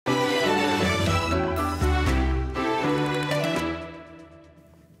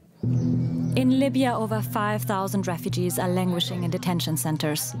In Libya, over 5,000 refugees are languishing in detention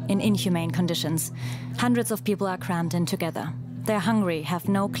centers in inhumane conditions. Hundreds of people are crammed in together. They're hungry, have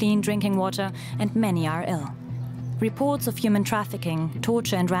no clean drinking water, and many are ill. Reports of human trafficking,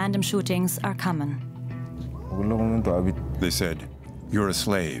 torture, and random shootings are common. They said, "You're a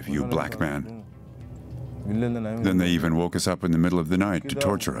slave, you black man." Then they even woke us up in the middle of the night to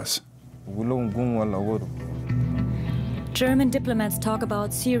torture us. German diplomats talk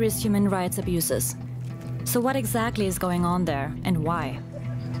about serious human rights abuses. So what exactly is going on there, and why?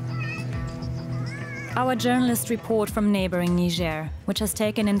 Our journalists report from neighboring Niger, which has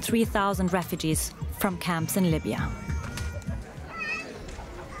taken in 3,000 refugees from camps in Libya.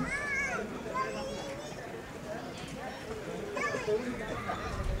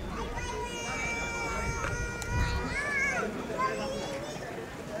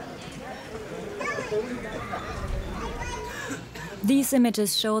 These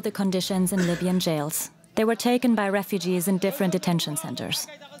images show the conditions in Libyan jails. They were taken by refugees in different detention centers.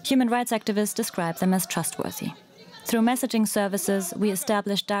 Human rights activists describe them as trustworthy. Through messaging services, we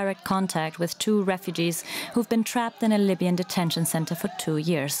established direct contact with 2 refugees who've been trapped in a Libyan detention center for 2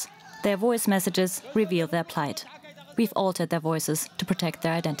 years. Their voice messages reveal their plight. We've altered their voices to protect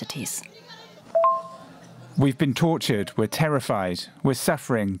their identities. We've been tortured, we're terrified, we're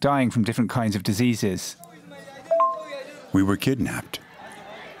suffering, dying from different kinds of diseases. We were kidnapped.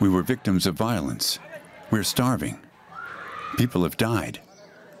 We were victims of violence. We're starving. People have died.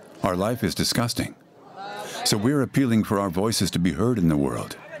 Our life is disgusting. So we're appealing for our voices to be heard in the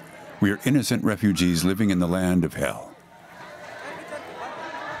world. We are innocent refugees living in the land of hell.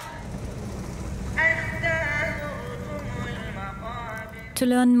 To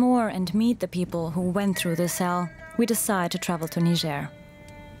learn more and meet the people who went through this hell, we decide to travel to Niger.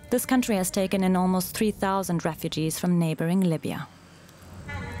 This country has taken in almost 3,000 refugees from neighboring Libya.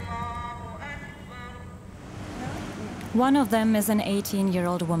 One of them is an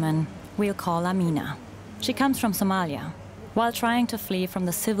 18-year-old woman we'll call Amina. She comes from Somalia. While trying to flee from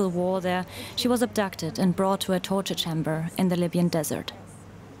the civil war there, she was abducted and brought to a torture chamber in the Libyan desert.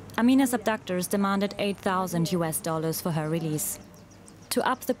 Amina's abductors demanded $8,000 for her release. To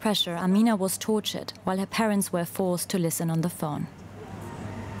up the pressure, Amina was tortured while her parents were forced to listen on the phone.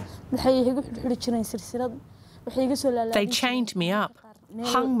 They chained me up,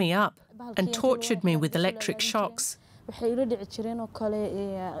 hung me up, and tortured me with electric shocks.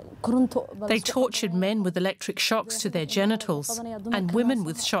 They tortured men with electric shocks to their genitals and women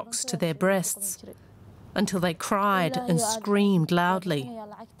with shocks to their breasts until they cried and screamed loudly.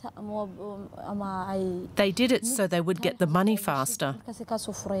 They did it so they would get the money faster.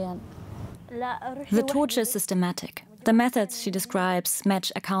 The torture is systematic. The methods she describes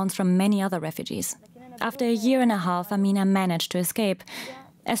match accounts from many other refugees. After a year and a half, Amina managed to escape.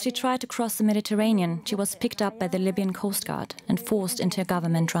 As she tried to cross the Mediterranean, she was picked up by the Libyan Coast Guard and forced into a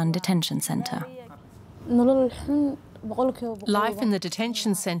government-run detention center. Life in the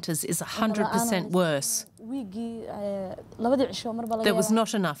detention centres is 100% worse. There was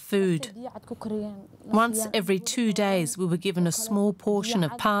not enough food. Once every 2 days we were given a small portion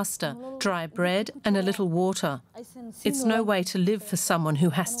of pasta, dry bread and a little water. It's no way to live for someone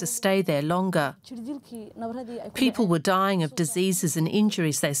who has to stay there longer. People were dying of diseases and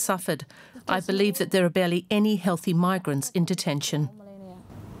injuries they suffered. I believe that there are barely any healthy migrants in detention.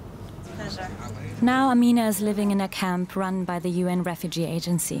 Now Amina is living in a camp run by the UN Refugee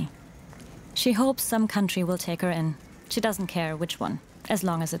Agency. She hopes some country will take her in. She doesn't care which one, as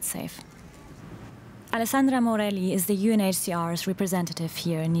long as it's safe. Alessandra Morelli is the UNHCR's representative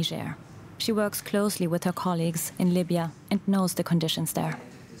here in Niger. She works closely with her colleagues in Libya and knows the conditions there.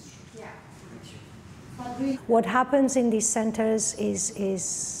 What happens in these centers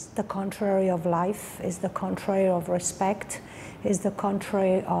is the contrary of life, is the contrary of respect, is the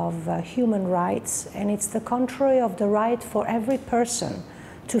contrary of human rights, and it's the contrary of the right for every person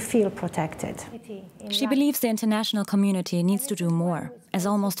to feel protected. She believes the international community needs to do more, as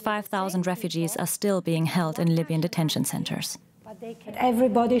almost 5,000 refugees are still being held in Libyan detention centers.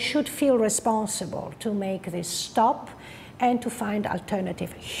 Everybody should feel responsible to make this stop and to find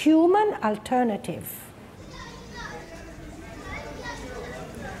alternative, human alternative.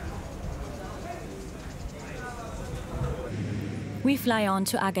 We fly on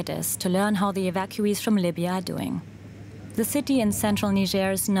to Agadez to learn how the evacuees from Libya are doing. The city in central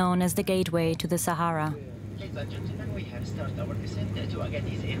Niger is known as the gateway to the Sahara.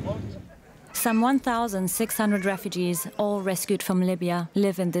 Some 1,600 refugees, all rescued from Libya,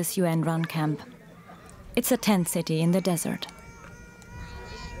 live in this UN-run camp. It's a tent city in the desert.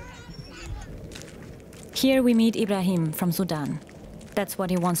 Here we meet Ibrahim from Sudan. That's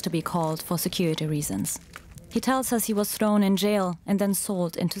what he wants to be called for security reasons. He tells us he was thrown in jail and then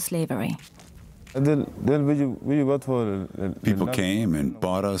sold into slavery. People came and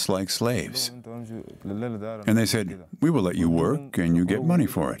bought us like slaves. And they said, we will let you work and you get money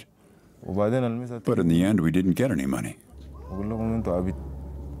for it. But in the end, we didn't get any money.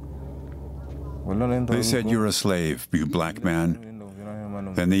 They said, you're a slave, you black man.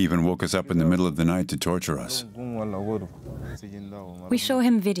 Then they even woke us up in the middle of the night to torture us. We show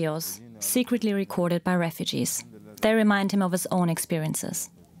him videos, secretly recorded by refugees. They remind him of his own experiences.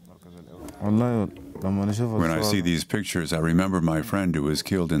 When I see these pictures, I remember my friend who was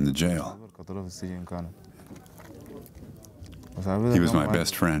killed in the jail. He was my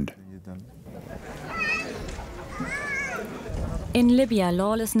best friend. In Libya,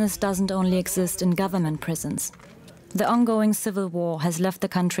 lawlessness doesn't only exist in government prisons. The ongoing civil war has left the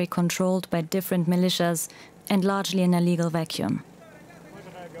country controlled by different militias and largely in a legal vacuum.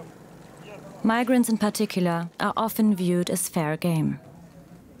 Migrants in particular are often viewed as fair game.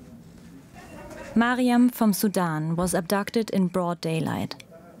 Mariel from Sudan was abducted in broad daylight.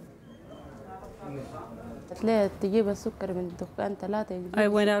 I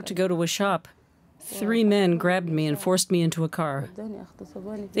went out to go to a shop. 3 men grabbed me and forced me into a car.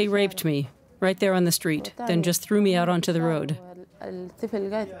 They raped me right there on the street, then just threw me out onto the road.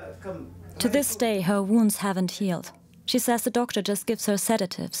 To this day, her wounds haven't healed. She says the doctor just gives her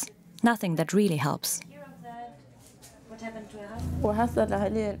sedatives, nothing that really helps.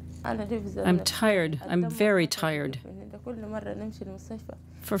 I'm tired. I'm very tired.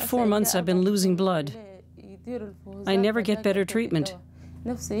 For 4 months, I've been losing blood. I never get better treatment.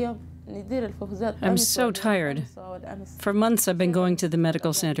 I'm so tired. For months, I've been going to the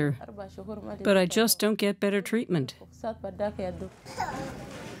medical center, but I just don't get better treatment.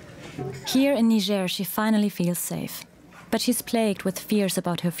 Here in Niger, she finally feels safe, but she's plagued with fears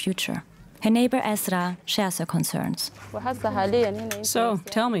about her future. Her neighbor Ezra shares her concerns. So,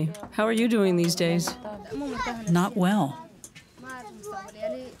 tell me, how are you doing these days? Not well.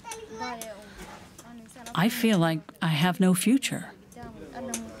 I feel like I have no future.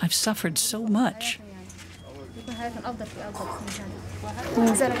 I've suffered so much.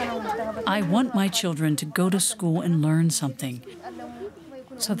 I want my children to go to school and learn something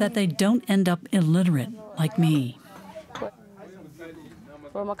so that they don't end up illiterate like me.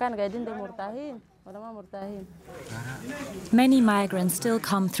 Many migrants still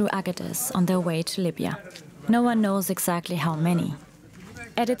come through Agadez on their way to Libya. No one knows exactly how many.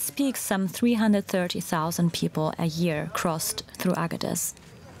 At its peak, some 330,000 people a year crossed through Agadez.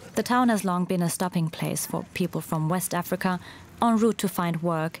 The town has long been a stopping place for people from West Africa en route to find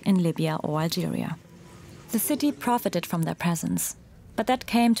work in Libya or Algeria. The city profited from their presence, but that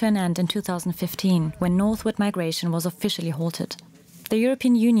came to an end in 2015 when northward migration was officially halted. The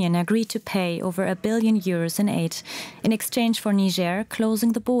European Union agreed to pay over €1 billion in aid in exchange for Niger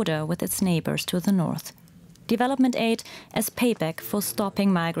closing the border with its neighbors to the north. Development aid as payback for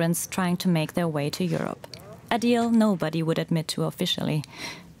stopping migrants trying to make their way to Europe. A deal nobody would admit to officially.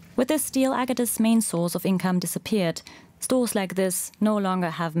 With this deal, Agadez's main source of income disappeared. Stores like this no longer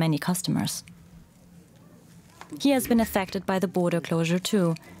have many customers. He has been affected by the border closure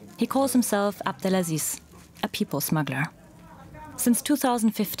too. He calls himself Abdelaziz, a people smuggler. Since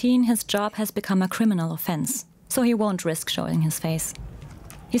 2015, his job has become a criminal offense, so he won't risk showing his face.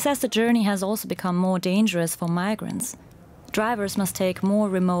 He says the journey has also become more dangerous for migrants. Drivers must take more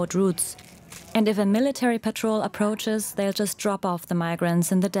remote routes. And if a military patrol approaches, they'll just drop off the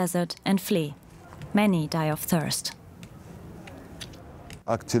migrants in the desert and flee. Many die of thirst.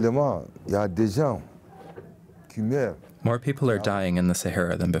 More people are dying in the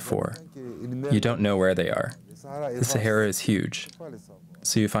Sahara than before. You don't know where they are. The Sahara is huge,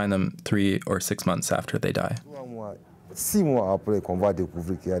 so you find them 3 or 6 months after they die.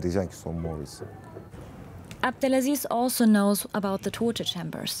 Abdelaziz also knows about the torture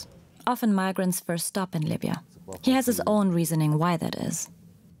chambers. Often migrants first stop in Libya. He has his own reasoning why that is.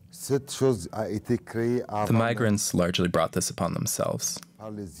 The migrants largely brought this upon themselves.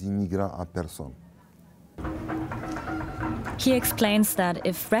 He explains that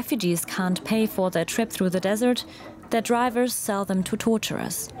if refugees can't pay for their trip through the desert, their drivers sell them to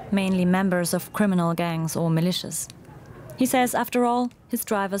torturers, mainly members of criminal gangs or militias. He says, after all, his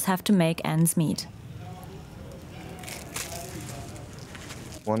drivers have to make ends meet.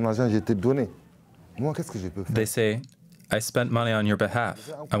 They say, I spent money on your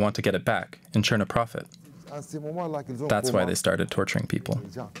behalf. I want to get it back and churn a profit. That's why they started torturing people.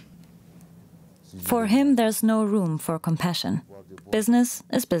 For him, there's no room for compassion. Business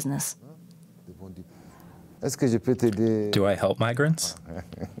is business. Do I help migrants?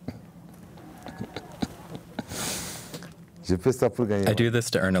 I do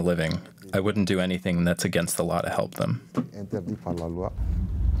this to earn a living. I wouldn't do anything that's against the law to help them.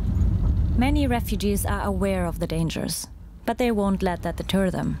 Many refugees are aware of the dangers, but they won't let that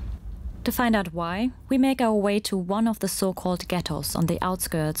deter them. To find out why, we make our way to one of the so-called ghettos on the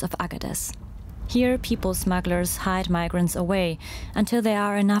outskirts of Agadez. Here, people smugglers hide migrants away until there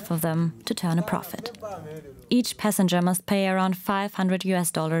are enough of them to turn a profit. Each passenger must pay around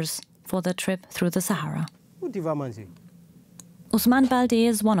 $500 for the trip through the Sahara. Ousmane Baldé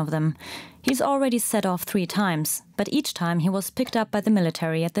is one of them. He's already set off 3 times, but each time he was picked up by the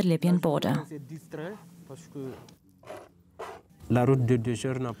military at the Libyan border.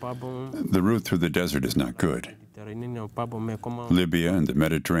 The route through the desert is not good. Libya and the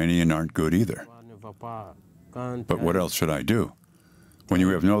Mediterranean aren't good either. But what else should I do? When you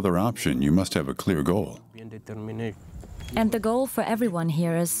have no other option, you must have a clear goal. And the goal for everyone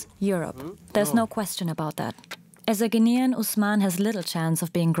here is Europe. There's no question about that. As a Guinean, Ousmane has little chance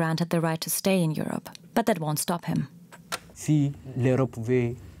of being granted the right to stay in Europe, but that won't stop him.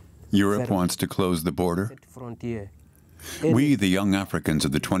 Europe wants to close the border. We, the young Africans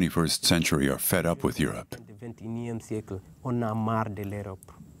of the 21st century, are fed up with Europe.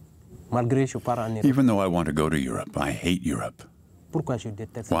 Even though I want to go to Europe, I hate Europe.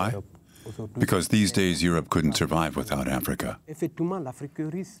 Why? Because these days Europe couldn't survive without Africa.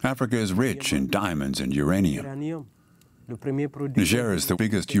 Africa is rich in diamonds and uranium. Niger is the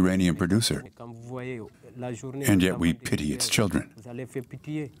biggest uranium producer, and yet we pity its children.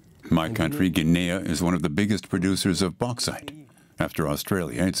 My country, Guinea, is one of the biggest producers of bauxite. After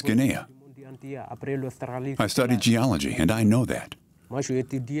Australia, it's Guinea. I studied geology, and I know that.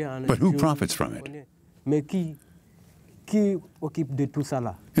 But who profits from it?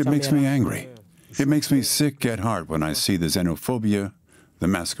 It makes me angry. It makes me sick at heart when I see the xenophobia, the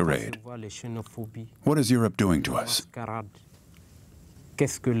masquerade. What is Europe doing to us?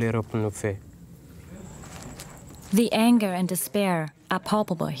 The anger and despair are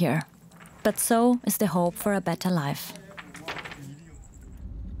palpable here, but so is the hope for a better life.